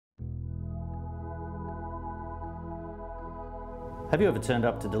Have you ever turned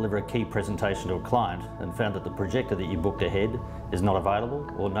up to deliver a key presentation to a client and found that the projector that you booked ahead is not available,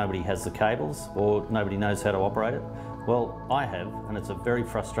 or nobody has the cables, or nobody knows how to operate it? Well, I have, and it's a very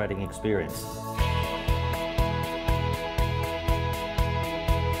frustrating experience.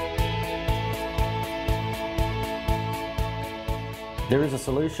 There is a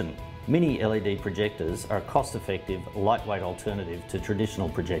solution. Mini LED projectors are a cost-effective, lightweight alternative to traditional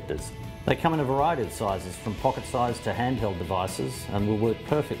projectors. They come in a variety of sizes, from pocket-size to handheld devices, and will work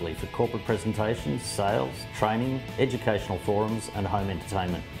perfectly for corporate presentations, sales, training, educational forums and home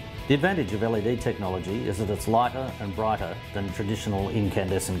entertainment. The advantage of LED technology is that it's lighter and brighter than traditional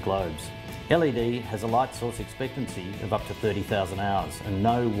incandescent globes. LED has a light source expectancy of up to 30,000 hours and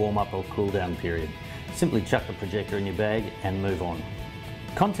no warm-up or cool-down period. Simply chuck the projector in your bag and move on.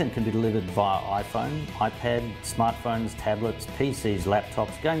 Content can be delivered via iPhone, iPad, smartphones, tablets, PCs,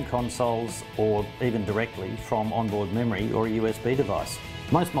 laptops, game consoles, or even directly from onboard memory or a USB device.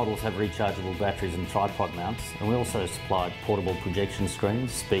 Most models have rechargeable batteries and tripod mounts, and we also supply portable projection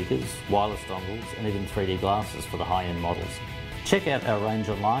screens, speakers, wireless dongles, and even 3D glasses for the high-end models. Check out our range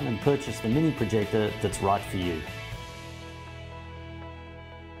online and purchase the mini projector that's right for you.